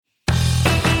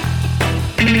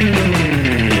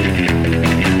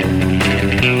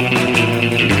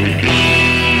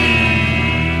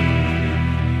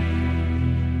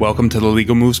Welcome to the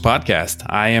Legal Moves Podcast.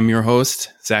 I am your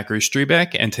host, Zachary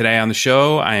Strebeck, and today on the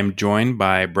show, I am joined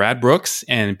by Brad Brooks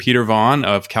and Peter Vaughn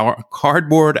of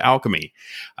Cardboard Alchemy.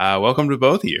 Welcome to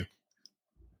both of you.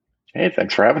 Hey,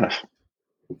 thanks for having us.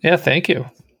 Yeah, thank you.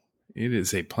 It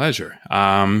is a pleasure.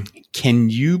 Can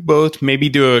you both maybe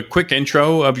do a quick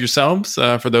intro of yourselves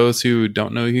for those who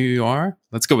don't know who you are?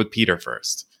 Let's go with Peter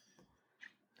first.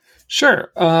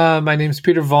 Sure. My name is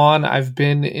Peter Vaughn. I've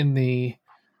been in the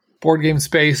board game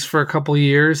space for a couple of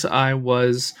years. I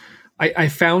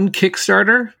found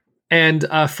Kickstarter, and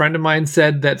a friend of mine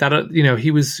said that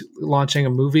he was launching a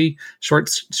movie,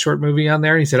 short movie on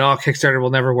there, and he said, "Oh, Kickstarter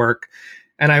will never work."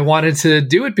 And I wanted to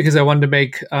do it because I wanted to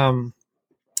make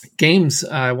games.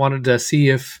 I wanted to see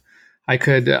if I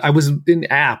could. I was in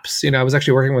apps. I was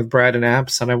actually working with Brad in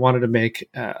apps, and I wanted to make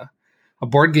a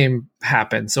board game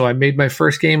happen. So I made my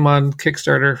first game on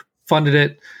Kickstarter, funded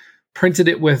it, printed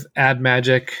it with Ad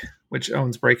Magic, which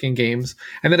owns Breaking Games.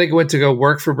 And then I went to go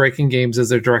work for Breaking Games as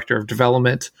their director of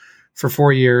development for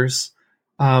 4 years.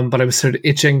 But I was sort of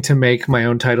itching to make my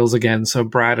own titles again. So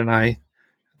Brad and I, at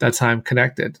that time,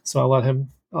 connected. So I'll let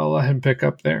him pick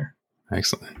up there.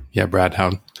 Excellent. Yeah, Brad,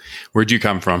 where'd you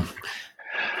come from?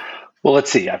 Well,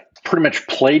 let's see. I've pretty much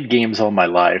played games all my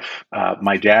life.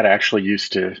 My dad actually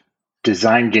used to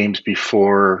design games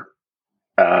before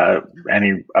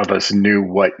any of us knew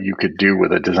what you could do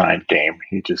with a designed game.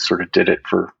 He just sort of did it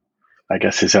for, I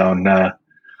guess, his own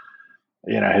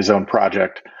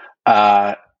project.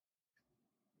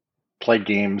 Played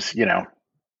games,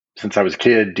 since I was a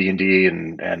kid, D&D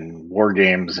and war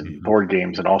games and board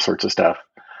games and all sorts of stuff.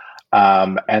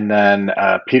 And then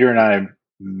Peter and I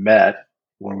met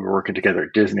when we were working together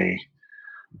at Disney.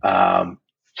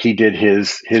 He did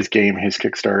his game, his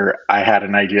Kickstarter. I had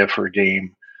an idea for a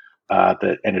game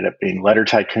that ended up being Letter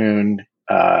Tycoon.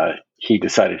 He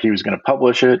decided he was going to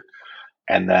publish it.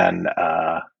 And then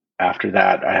after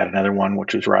that, I had another one,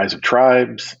 which was Rise of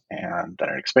Tribes, and then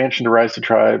an expansion to Rise of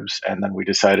Tribes. And then we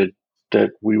decided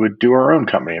that we would do our own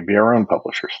company and be our own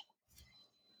publishers.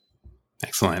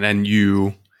 Excellent. And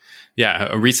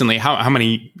recently, how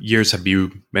many years have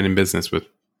you been in business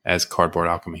as Cardboard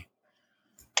Alchemy?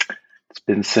 It's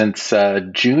been since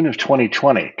June of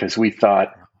 2020, because we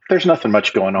thought there's nothing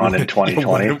much going on in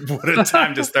 2020. What a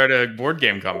time to start a board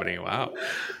game company. Wow.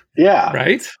 Yeah.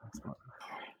 Right?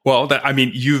 Well,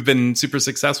 you've been super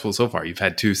successful so far. You've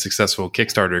had 2 successful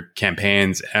Kickstarter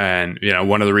campaigns. And,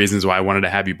 one of the reasons why I wanted to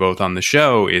have you both on the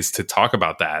show is to talk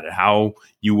about that, how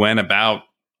you went about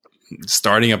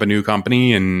starting up a new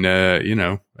company and,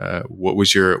 what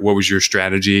was your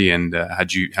strategy and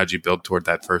how'd you build toward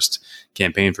that first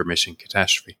campaign for Mission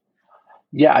Catastrophe?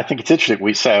 Yeah, I think it's interesting.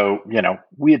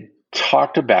 We had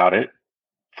talked about it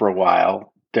for a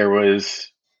while. There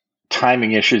was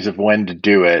timing issues of when to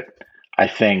do it. I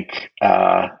think,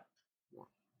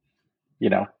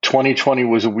 2020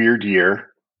 was a weird year,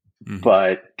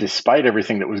 but despite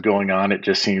everything that was going on, it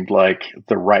just seemed like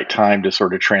the right time to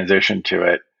sort of transition to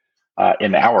it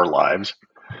in our lives.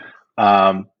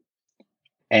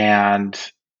 And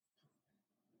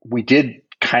we did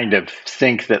kind of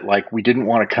think that we didn't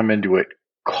want to come into it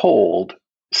cold.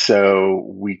 So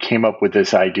we came up with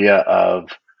this idea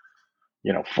of,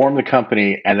 form the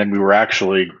company. And then we were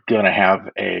actually going to have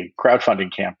a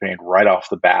crowdfunding campaign right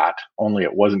off the bat, only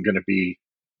it wasn't going to be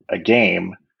a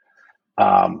game.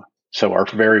 So our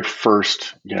very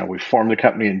first, we formed the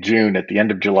company in June. At the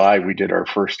end of July, we did our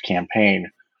first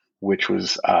campaign, which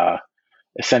was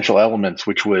Essential Elements,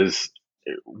 which was,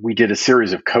 we did a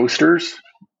series of coasters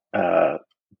that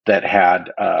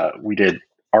had, we did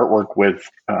artwork with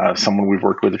someone we've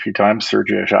worked with a few times,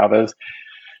 Sergio Chavez,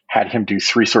 had him do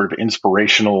 3 sort of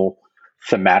inspirational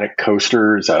thematic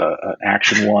coasters, an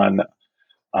action one,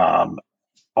 a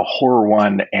horror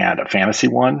one, and a fantasy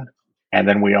one. And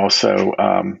then we also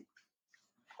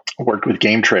worked with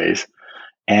Game Trays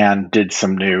and did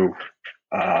some new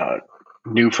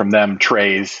from them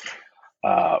trays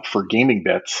for gaming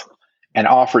bits, and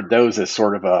offered those as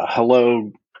sort of a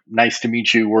hello, nice to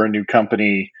meet you, we're a new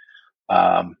company.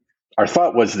 Our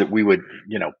thought was that we would,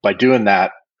 by doing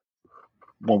that,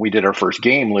 when we did our first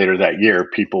game later that year,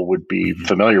 people would be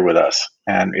familiar with us,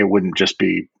 and it wouldn't just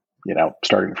be,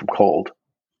 starting from cold.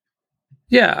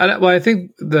 Yeah. Well, I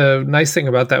think the nice thing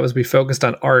about that was we focused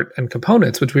on art and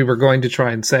components, which we were going to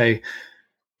try and say,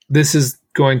 this is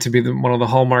going to be one of the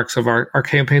hallmarks of our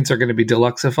campaigns are going to be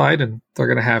deluxeified, and they're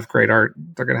going to have great art.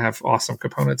 They're going to have awesome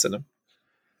components in them.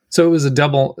 So it was it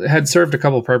had served a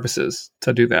couple purposes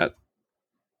to do that.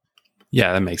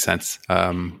 Yeah, that makes sense.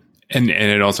 And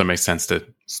it also makes sense to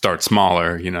start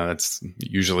smaller. That's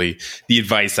usually the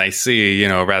advice I see,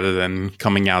 rather than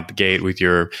coming out the gate with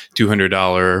your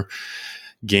 $200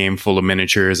 game full of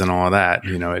miniatures and all of that.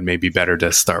 It may be better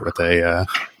to start with a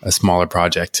smaller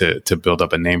project to build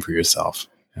up a name for yourself.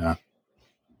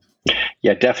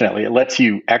 Yeah, definitely. It lets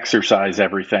you exercise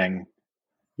everything,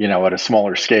 at a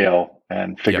smaller scale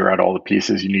and figure out all the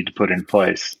pieces you need to put in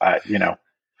place.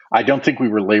 I don't think we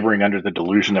were laboring under the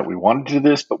delusion that we wanted to do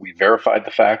this, but we verified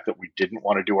the fact that we didn't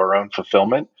want to do our own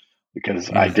fulfillment, because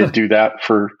I did do that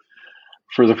for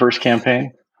the first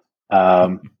campaign.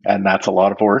 And that's a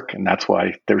lot of work. And that's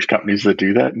why there's companies that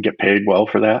do that and get paid well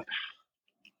for that.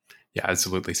 Yeah,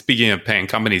 absolutely. Speaking of paying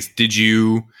companies, did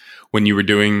you, when you were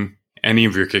doing any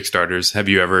of your Kickstarters, have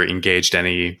you ever engaged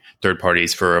any third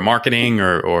parties for marketing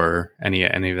or any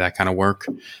of that kind of work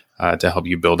to help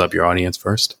you build up your audience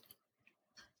first?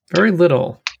 Very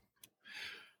little.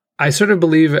 I sort of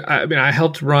believe, I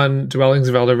helped run Dwellings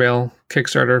of Eldervale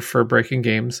Kickstarter for Breaking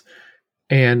Games.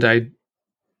 And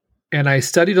I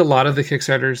studied a lot of the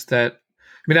Kickstarters that,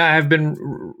 I've been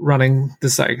running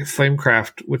this like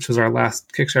Flamecraft, which was our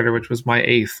last Kickstarter, which was my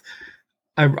 8th.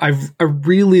 I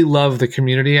really love the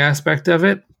community aspect of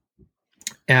it.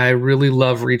 And I really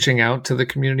love reaching out to the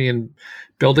community and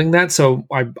building that. So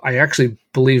I actually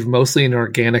believe mostly in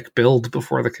organic build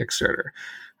before the Kickstarter.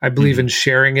 I believe in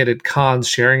sharing it at cons,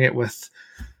 sharing it with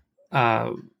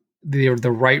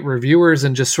the right reviewers,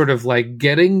 and just sort of like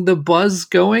getting the buzz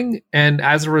going. And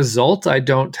as a result, I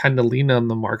don't tend to lean on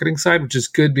the marketing side, which is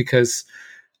good because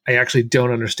I actually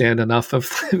don't understand enough of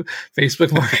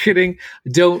Facebook marketing. I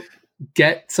don't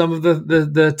get some of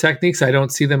the techniques. I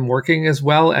don't see them working as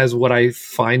well as what I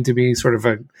find to be sort of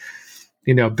a,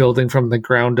 building from the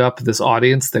ground up this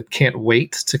audience that can't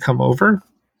wait to come over.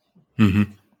 Mm-hmm.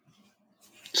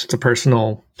 Just a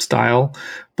personal style.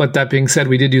 But that being said,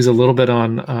 we did use a little bit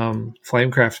on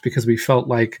Flamecraft because we felt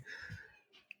like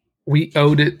we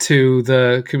owed it to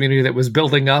the community that was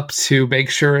building up to make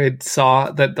sure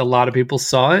that a lot of people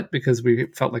saw it, because we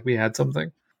felt like we had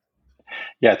something.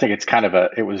 Yeah, I think it's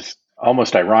it was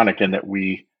almost ironic in that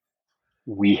we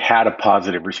had a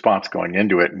positive response going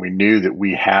into it, and we knew that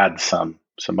we had some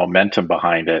momentum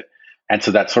behind it. And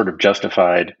so that sort of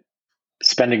justified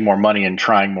spending more money and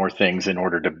trying more things in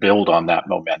order to build on that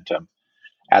momentum,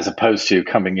 as opposed to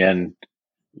coming in,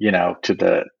 to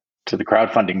the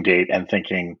crowdfunding date and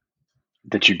thinking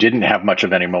that you didn't have much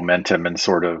of any momentum and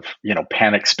sort of,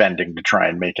 panic spending to try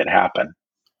and make it happen.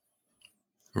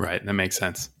 Right. That makes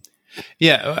sense.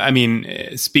 Yeah.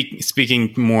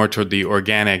 Speaking more toward the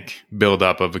organic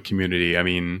buildup of a community,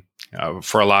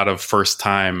 for a lot of first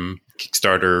time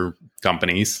Kickstarter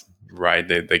companies, right?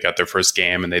 They got their first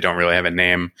game and they don't really have a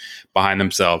name behind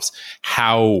themselves.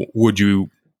 How would you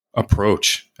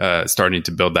approach starting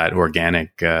to build that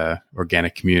organic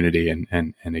community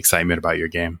and excitement about your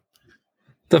game?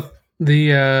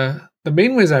 The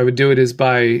main ways I would do it is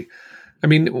by,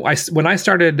 when I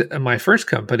started my first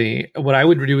company, what I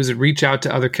would do is reach out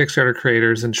to other Kickstarter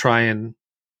creators and try and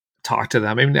talk to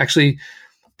them. Actually,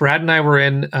 Brad and I were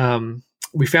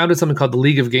we founded something called the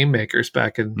League of Game Makers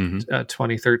back in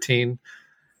 2013,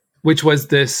 which was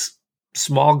this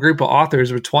small group of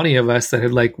authors with 20 of us that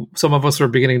had, like, some of us were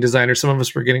beginning designers, some of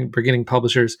us were beginning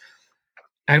publishers,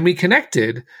 and we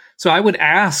connected. So I would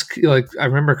ask, I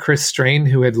remember Chris Strain,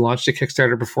 who had launched a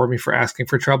Kickstarter before me, for Asking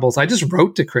for Troubles. I just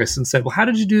wrote to Chris and said, well, how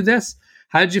did you do this?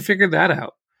 How did you figure that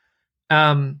out?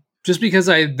 Just because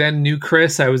I then knew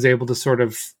Chris, I was able to sort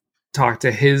of talk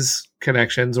to his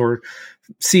connections or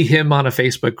see him on a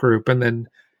Facebook group. And then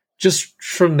just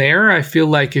from there, I feel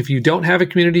like if you don't have a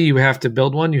community, you have to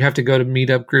build one. You have to go to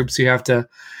meetup groups. You have to,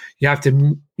 like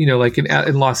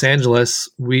in Los Angeles,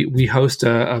 we host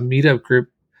a meetup group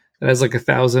that has like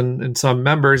 1,000 and some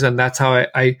members. And that's how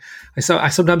I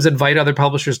sometimes invite other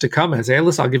publishers to come and say, hey,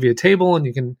 listen, I'll give you a table and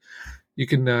you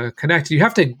can connect. You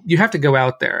have to go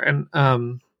out there.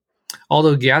 And,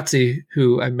 Aldo Giazzi,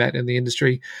 who I met in the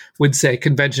industry, would say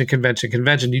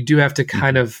convention. You do have to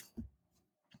kind of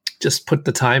just put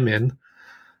the time in.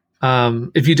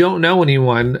 If you don't know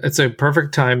anyone, it's a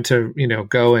perfect time to,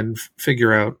 go and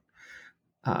figure out,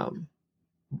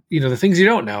 the things you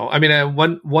don't know.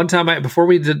 One time before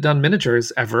we done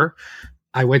miniatures ever,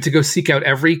 I went to go seek out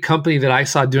every company that I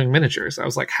saw doing miniatures. I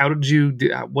was like, how did you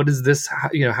do? What is this? How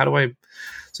do I?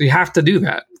 So you have to do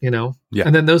that, Yeah.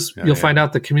 And then you'll find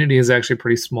out the community is actually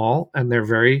pretty small and they're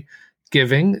very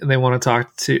giving and they want to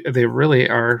talk to, they really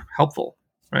are helpful.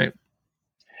 Right.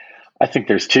 I think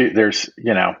there's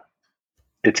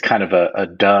it's kind of a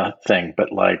duh thing,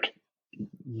 but like,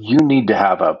 you need to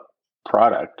have a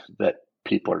product that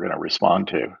people are going to respond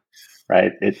to,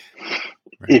 right?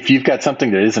 if you've got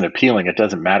something that isn't appealing, it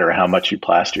doesn't matter how much you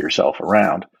plaster yourself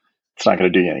around. It's not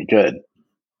going to do you any good.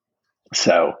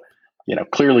 So,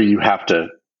 clearly you have to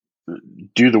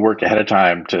do the work ahead of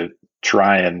time to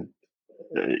try and,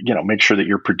 make sure that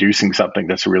you're producing something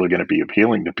that's really going to be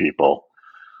appealing to people.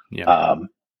 Yeah.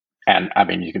 And I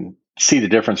mean, you can see the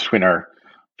difference between our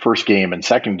first game and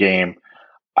second game.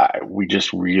 We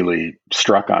just really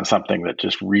struck on something that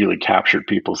just really captured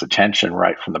people's attention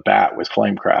right from the bat with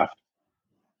Flamecraft.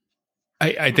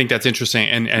 I think that's interesting.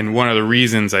 And one of the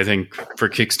reasons I think for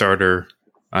Kickstarter,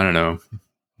 I don't know,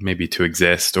 maybe to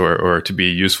exist or to be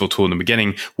a useful tool in the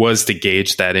beginning was to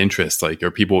gauge that interest. Like,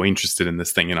 are people interested in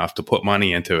this thing enough to put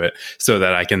money into it so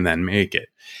that I can then make it?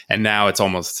 And now it's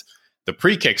almost the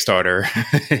pre-Kickstarter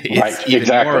is right, even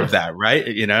exactly. more of that, right?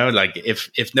 Like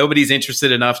if nobody's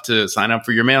interested enough to sign up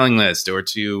for your mailing list or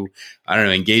to, I don't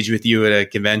know, engage with you at a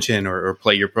convention or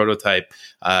play your prototype,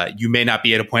 you may not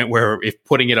be at a point where if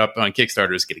putting it up on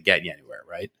Kickstarter is going to get you anywhere,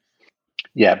 right?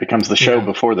 Yeah, it becomes the show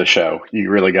before the show.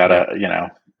 You really got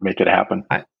to, make it happen.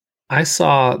 I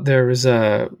saw there was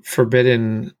a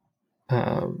Forbidden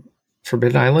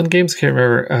Island games. I can't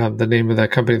remember the name of that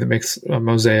company that makes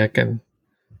Mosaic and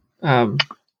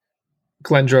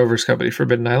Glenn Drover's company,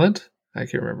 Forbidden Island. I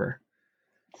can't remember.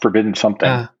 Forbidden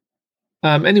something.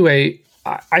 Anyway,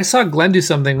 I saw Glenn do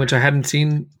something which I hadn't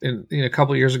seen in a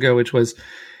couple of years ago, which was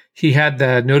he had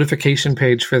the notification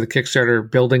page for the Kickstarter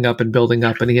building up,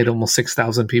 and he had almost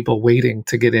 6,000 people waiting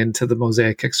to get into the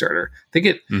Mosaic Kickstarter. I think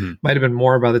it might have been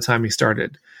more by the time he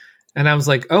started. And I was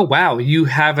like, oh, wow, you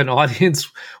have an audience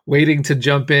waiting to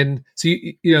jump in. So,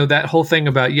 that whole thing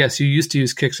about, yes, you used to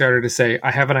use Kickstarter to say,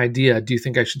 I have an idea. Do you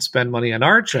think I should spend money on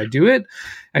art? Should I do it?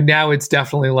 And now it's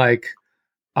definitely like,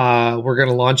 we're going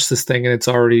to launch this thing and it's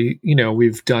already,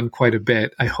 we've done quite a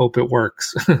bit. I hope it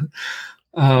works.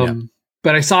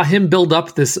 But I saw him build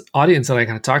up this audience and I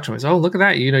kind of talked to him. I said, oh, look at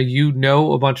that.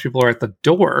 A bunch of people are at the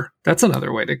door. That's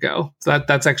another way to go. So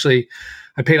that's actually,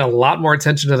 I paid a lot more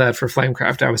attention to that for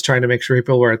Flamecraft. I was trying to make sure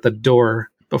people were at the door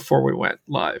before we went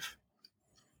live.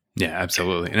 Yeah,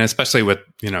 absolutely. And especially with,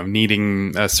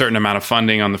 needing a certain amount of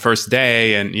funding on the first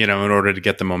day and, in order to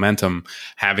get the momentum,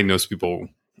 having those people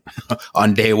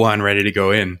on day one ready to go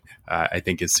in, I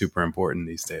think is super important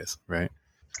these days, right?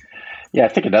 Yeah, I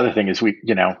think another thing is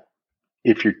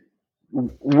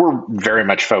we're very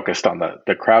much focused on the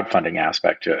crowdfunding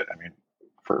aspect to it. I mean,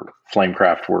 for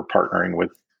Flamecraft, we're partnering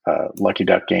with Lucky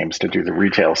Duck Games to do the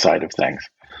retail side of things.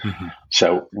 Mm-hmm.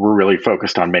 So we're really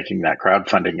focused on making that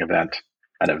crowdfunding event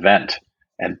an event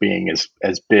and being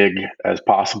as big as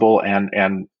possible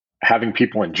and having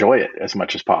people enjoy it as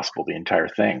much as possible, the entire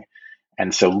thing.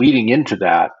 And so leading into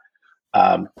that,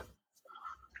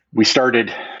 we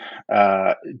started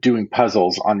doing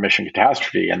puzzles on Mission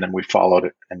Catastrophe, and then we followed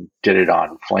it and did it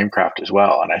on Flamecraft as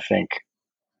well. And I think,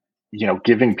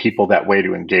 giving people that way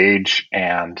to engage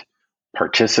and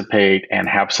participate and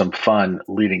have some fun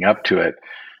leading up to it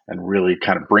and really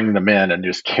kind of bring them in and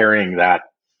just carrying that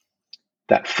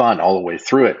fun all the way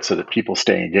through it so that people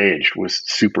stay engaged was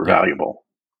super valuable.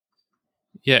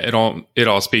 Yeah, it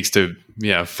all speaks to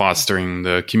fostering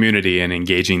the community and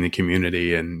engaging the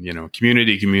community and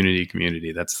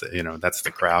community. That's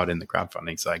the crowd in the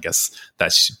crowdfunding. So I guess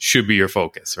that should be your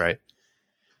focus, right?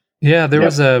 Yeah, there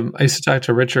was I used to talk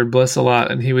to Richard Bliss a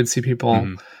lot, and he would see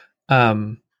people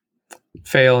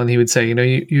fail, and he would say,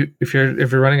 you if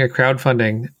you're running a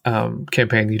crowdfunding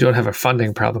campaign, you don't have a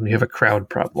funding problem, you have a crowd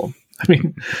problem. I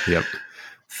mean, yep.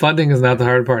 Funding is not the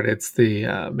hard part. It's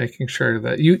the making sure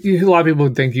that you a lot of people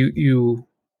would think you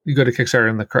go to Kickstarter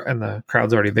and the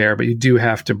crowd's already there, but you do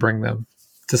have to bring them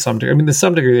to some degree. I mean, to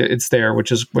some degree it's there,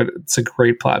 which is what it's a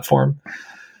great platform,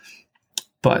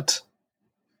 but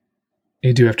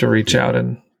you do have to reach out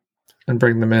and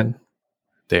bring them in.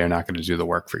 They are not going to do the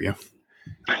work for you.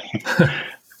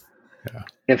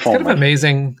 It's kind of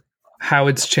amazing how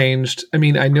it's changed. I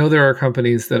mean, I know there are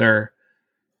companies that are,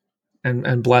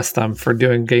 and bless them for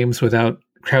doing games without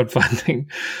crowdfunding,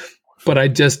 but I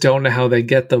just don't know how they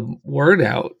get the word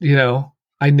out.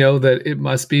 I know that it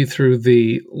must be through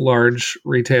the large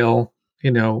retail,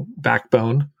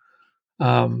 backbone,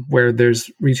 where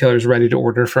there's retailers ready to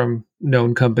order from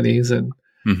known companies and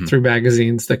through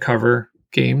magazines that cover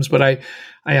games. But I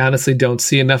honestly don't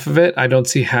see enough of it. I don't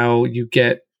see how you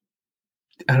get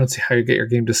your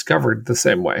game discovered the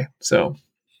same way. So.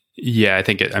 Yeah, I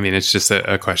think it's just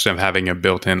a question of having a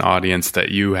built-in audience that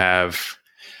you have,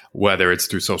 whether it's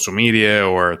through social media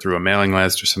or through a mailing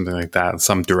list or something like that,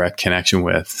 some direct connection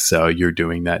with. So you're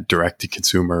doing that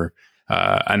direct-to-consumer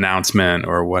announcement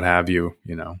or what have you,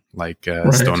 like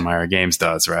Stonemaier Games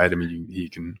does, right? I mean, he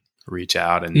can reach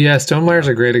out. And yeah, Stonemeyer's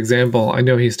a great example. I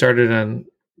know he started on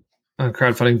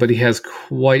crowdfunding, but he has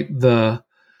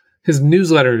his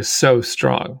newsletter is so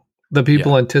strong. The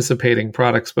people anticipating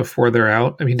products before they're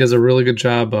out. I mean, he does a really good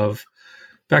job of,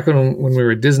 back when we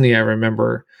were at Disney, I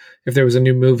remember if there was a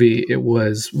new movie, it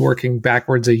was working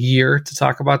backwards a year to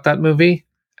talk about that movie.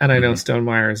 And I know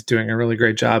Stonemeyer is doing a really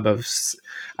great job of,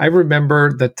 I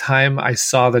remember the time I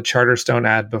saw the Charterstone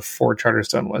ad before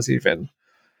Charterstone was even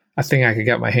a thing I could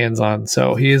get my hands on.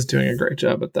 So he is doing a great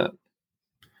job at that.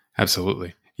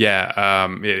 Absolutely. Yeah.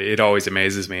 It always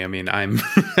amazes me. I mean,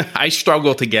 I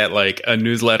struggle to get like a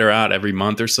newsletter out every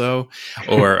month or so,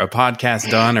 or a podcast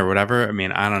done or whatever. I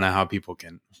mean, I don't know how people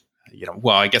can,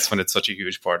 well, I guess when it's such a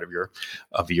huge part of your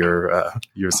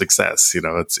success,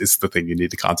 it's the thing you need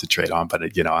to concentrate on. But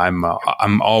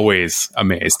I'm always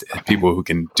amazed at people who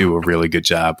can do a really good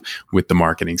job with the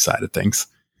marketing side of things.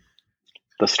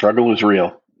 The struggle is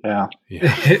real. Yeah.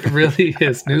 It really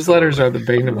is. Newsletters are the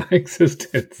bane of my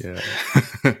existence.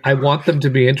 Yeah. I want them to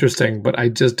be interesting, but I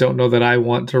just don't know that I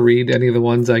want to read any of the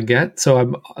ones I get. So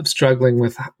I'm struggling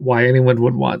with why anyone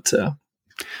would want to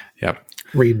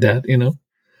read that,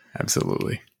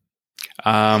 Absolutely.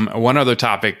 One other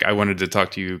topic I wanted to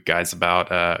talk to you guys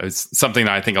about is something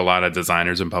that I think a lot of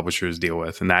designers and publishers deal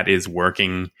with, and that is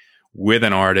working with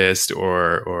an artist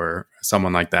or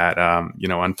someone like that. On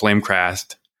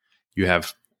Flamecraft, you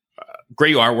have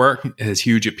great artwork. It has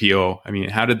huge appeal. I mean,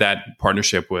 how did that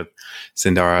partnership with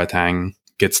Sindara Tang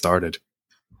get started?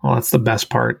 Well, that's the best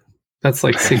part. That's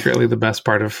like secretly the best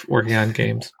part of working on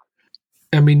games.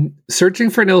 I mean, searching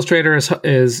for an illustrator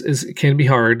is can be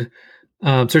hard.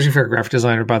 Searching for a graphic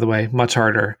designer, by the way, much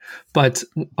harder. But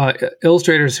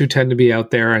illustrators who tend to be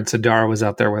out there, and Sindara was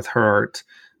out there with her art.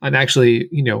 And actually,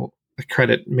 I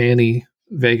credit Manny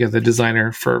Vega, the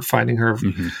designer, for finding her.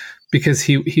 Mm-hmm. Because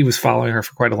he was following her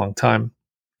for quite a long time.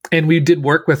 And we did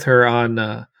work with her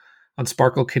on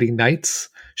Sparkle Kitty Nights.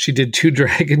 She did 2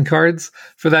 dragon cards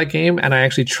for that game, and I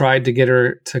actually tried to get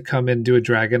her to come and do a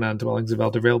dragon on Dwellings of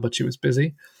Eldervale, but she was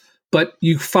busy. But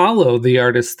you follow the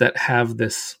artists that have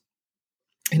this,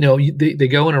 they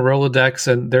go in a Rolodex,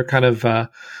 and they're kind of,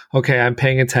 okay, I'm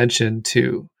paying attention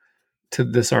to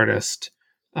this artist.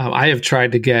 I've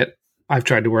tried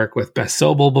to work with Beth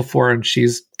Sobel before, and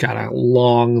she's got a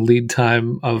long lead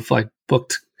time of like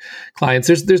booked clients.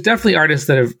 There's definitely artists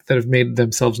that have made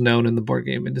themselves known in the board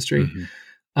game industry.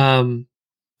 Mm-hmm.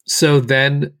 So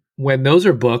then when those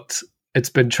are booked, it's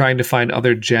been trying to find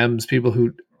other gems, people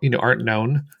who aren't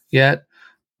known yet,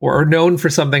 or are known for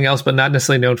something else, but not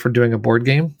necessarily known for doing a board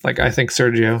game. Like I think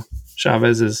Sergio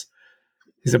Chavez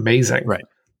he's amazing. Right.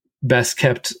 Best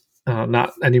kept.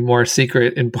 Not anymore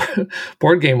secret in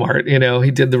board game art.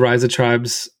 He did the Rise of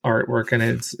Tribes artwork, and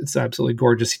it's absolutely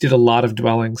gorgeous. He did a lot of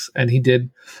Dwellings, and he did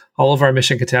all of our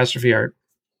Mission Catastrophe art.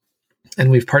 And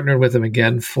we've partnered with him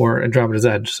again for Andromeda's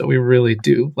Edge, so we really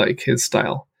do like his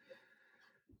style.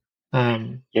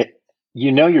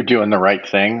 You're doing the right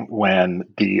thing when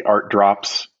the art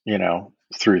drops.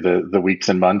 Through the weeks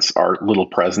and months, are little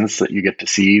presents that you get to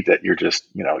see that you're just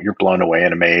you're blown away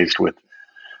and amazed with.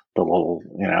 The little,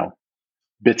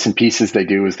 bits and pieces they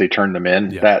do as they turn them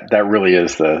in. Yeah. That really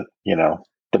is the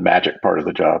magic part of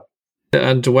the job.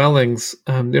 On Dwellings,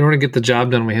 in order to get the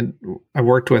job done, I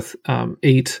worked with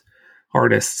 8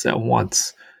 artists at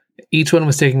once. Each one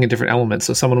was taking a different element.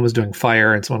 So someone was doing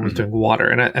fire and someone was doing water.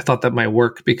 And I thought that might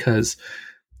work because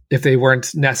if they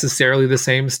weren't necessarily the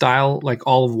same style, like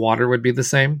all of water would be the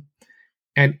same.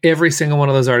 And every single one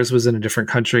of those artists was in a different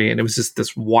country. And it was just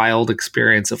this wild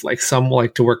experience of like, some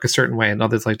like to work a certain way and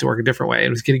others like to work a different way. And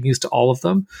it was getting used to all of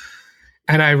them.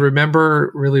 And I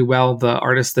remember really well the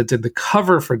artist that did the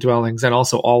cover for Dwellings and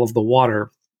also all of the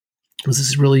water was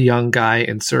this really young guy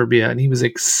in Serbia. And he was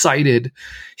excited.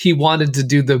 He wanted to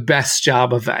do the best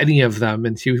job of any of them.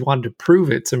 And he wanted to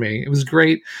prove it to me. It was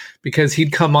great because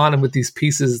he'd come on with these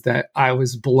pieces that I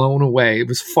was blown away. It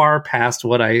was far past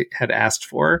what I had asked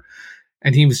for.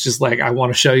 And he was just like, I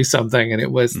want to show you something. And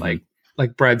it was like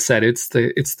Brad said, it's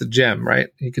the gem, right?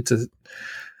 You get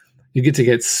to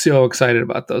get so excited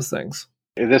about those things.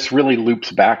 This really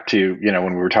loops back to,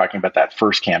 when we were talking about that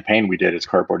first campaign we did as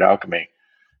Cardboard Alchemy.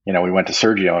 We went to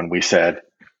Sergio and we said,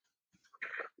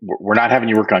 we're not having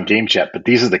you work on games yet, but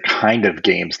these are the kind of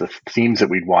games, the themes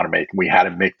that we'd want to make. We had to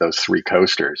make those 3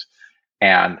 coasters.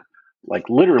 And like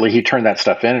literally he turned that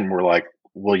stuff in and we're like,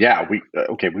 well, yeah, we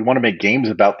want to make games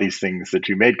about these things that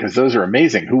you made because those are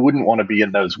amazing. Who wouldn't want to be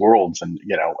in those worlds and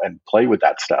and play with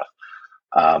that stuff?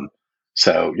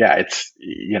 So yeah, it's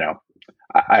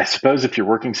I suppose if you're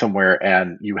working somewhere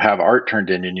and you have art turned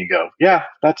in and you go, yeah,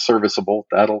 that's serviceable.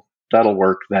 That'll that'll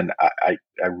work, then I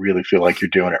really feel like you're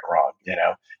doing it wrong.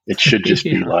 It should just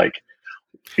be like,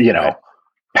 Right.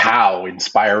 pow,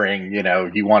 inspiring.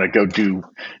 You want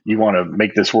to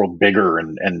make this world bigger,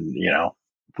 and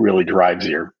really drives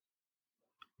your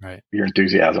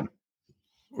enthusiasm.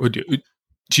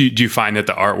 Do you find that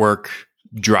the artwork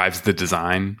drives the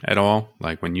design at all?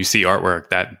 Like when you see artwork,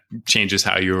 that changes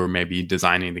how you're maybe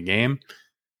designing the game?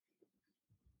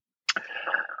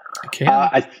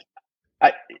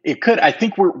 It could. I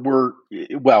think we're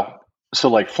well. So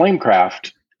like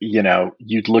Flamecraft,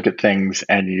 you'd look at things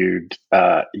and you'd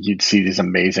see these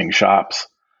amazing shops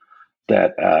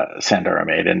that Sandara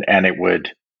made, and it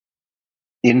would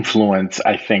influence,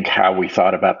 I think, how we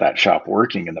thought about that shop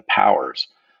working and the powers.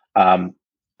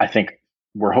 I think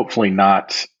we're hopefully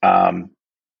not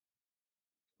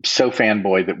so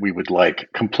fanboy that we would like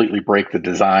completely break the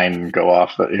design and go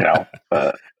off,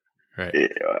 Right.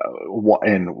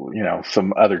 in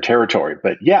some other territory.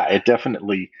 But yeah, it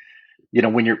definitely,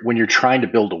 when you're trying to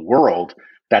build a world,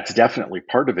 that's definitely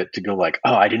part of it, to go like,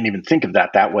 oh, I didn't even think of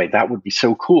that way. That would be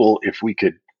so cool if we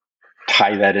could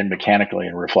tie that in mechanically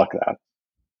and reflect that.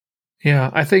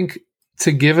 Yeah, I think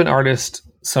to give an artist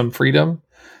some freedom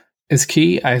is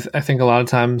key. I think a lot of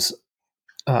times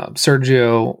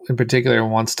Sergio in particular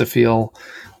wants to feel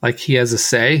like he has a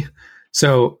say.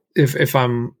 So if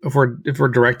we're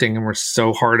directing and we're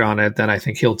so hard on it, then I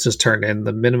think he'll just turn in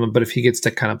the minimum. But if he gets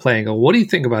to kind of play and go, what do you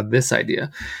think about this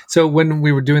idea? So when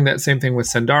we were doing that same thing with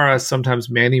Sandara, sometimes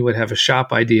Manny would have a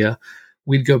shop idea.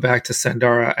 We'd go back to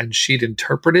Sandara and she'd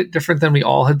interpret it different than we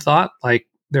all had thought. Like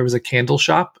there was a candle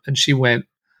shop and she went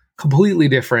completely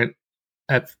different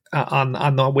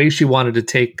on the way she wanted to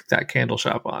take that candle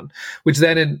shop on, which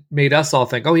then it made us all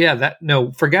think, oh yeah,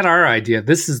 forget our idea.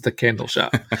 This is the candle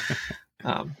shop.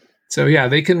 So yeah,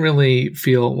 they can really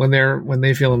feel when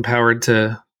they feel empowered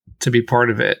to be part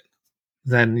of it,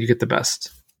 then you get the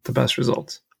best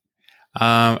results.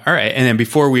 All right. And then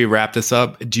before we wrap this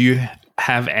up, do you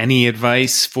have any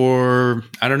advice for,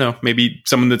 I don't know, maybe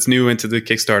someone that's new into the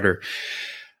Kickstarter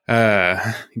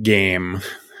game?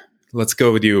 Let's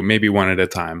go with you, maybe one at a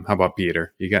time. How about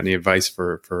Peter? You got any advice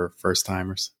for first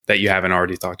timers that you haven't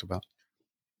already talked about?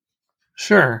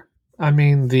 Sure. I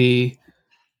mean,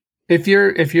 if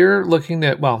you're looking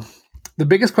at, well, the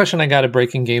biggest question I got at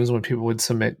Breaking Games when people would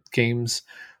submit games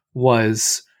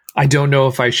was, I don't know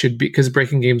if I should be, because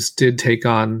Breaking Games did take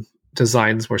on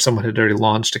designs where someone had already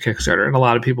launched a Kickstarter, and a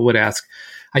lot of people would ask,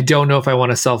 I don't know if I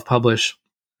want to self-publish.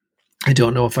 I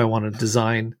don't know if I want to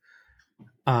design.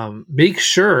 Make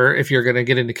sure if you're going to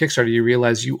get into Kickstarter, you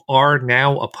realize you are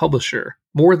now a publisher.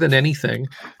 More than anything,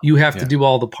 you have to do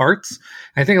all the parts.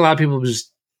 I think a lot of people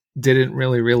just didn't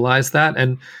really realize that.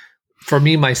 And for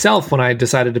me, myself, when I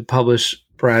decided to publish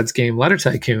Brad's game, Letter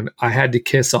Tycoon, I had to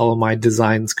kiss all of my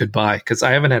designs goodbye because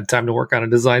I haven't had time to work on a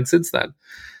design since then.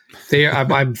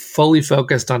 I'm fully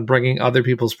focused on bringing other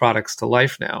people's products to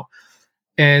life now.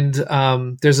 And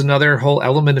there's another whole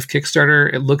element of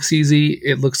Kickstarter. It looks easy.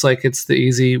 It looks like it's the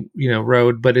easy,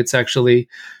 road, but it's actually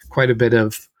quite a bit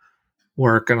of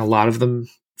work, and a lot of them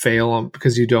fail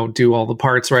because you don't do all the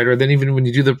parts right. Or then even when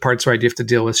you do the parts right, you have to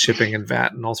deal with shipping and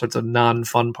VAT and all sorts of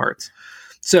non-fun parts.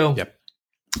 So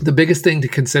the biggest thing to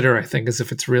consider, I think, is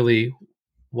if it's really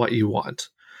what you want.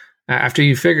 After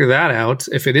you figure that out,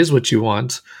 if it is what you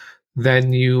want,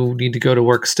 then you need to go to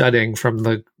work studying from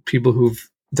the people who've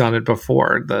done it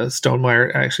before. The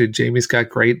Stonemaier, actually, Jamie's got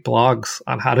great blogs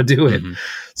on how to do it. Mm-hmm.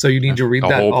 So you need to read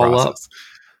that all process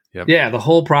up. Yeah, the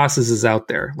whole process is out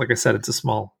there. Like I said, it's a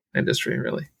small industry,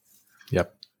 really.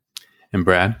 Yep. And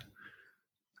Brad?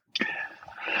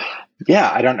 Yeah,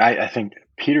 I think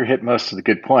Peter hit most of the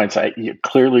good points. You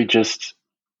clearly just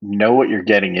know what you're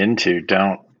getting into.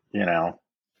 Don't,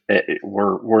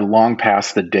 we're long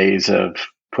past the days of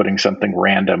putting something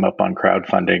random up on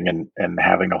crowdfunding and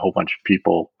having a whole bunch of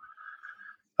people,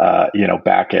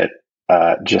 back it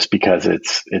just because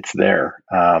it's there.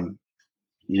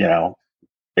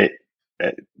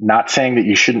 Not saying that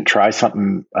you shouldn't try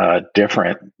something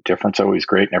different. Different's always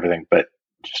great and everything, but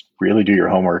just really do your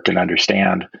homework and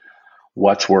understand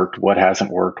what's worked, what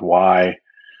hasn't worked, why,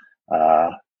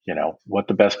 what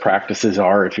the best practices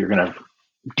are. If you're going to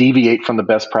deviate from the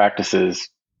best practices,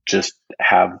 just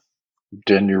have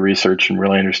done your research and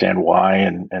really understand why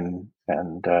and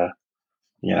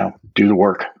do the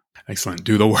work. Excellent.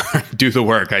 Do the work. Do the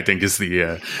work, I think, is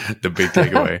the big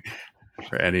takeaway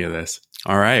for any of this.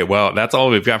 All right. Well, that's all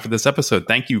we've got for this episode.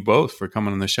 Thank you both for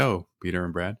coming on the show, Peter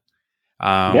and Brad.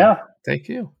 Thank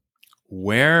you.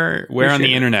 Where on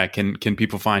the internet can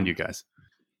people find you guys?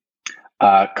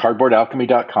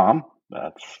 Cardboardalchemy.com.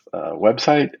 That's a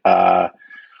website.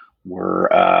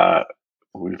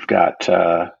 We've got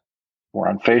we're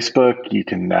on Facebook. You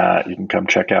can come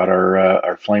check out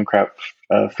our Flamecraft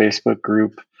Facebook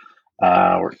group.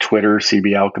 Or Twitter,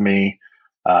 CB Alchemy.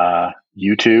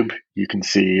 YouTube, you can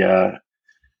see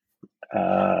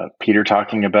Peter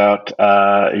talking about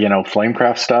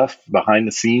Flamecraft stuff behind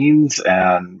the scenes,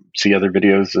 and see other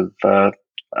videos of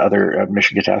other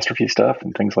Mission Catastrophe stuff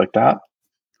and things like that.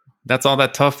 That's all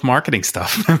that tough marketing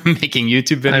stuff, making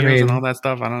YouTube videos and all that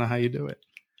stuff. I don't know how you do it.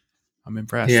 I'm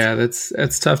impressed. Yeah,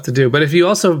 that's tough to do. But if you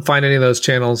also find any of those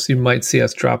channels, you might see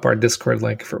us drop our Discord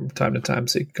link from time to time,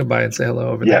 so you can come by and say hello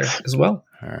over there as well.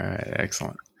 All right,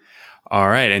 excellent. All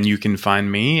right, and you can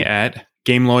find me at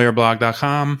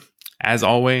GameLawyerBlog.com. As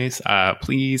always,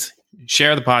 please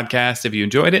share the podcast if you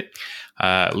enjoyed it.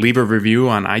 Leave a review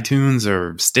on iTunes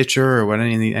or Stitcher or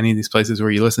any of these places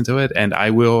where you listen to it, and I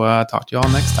will talk to you all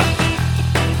next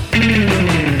time.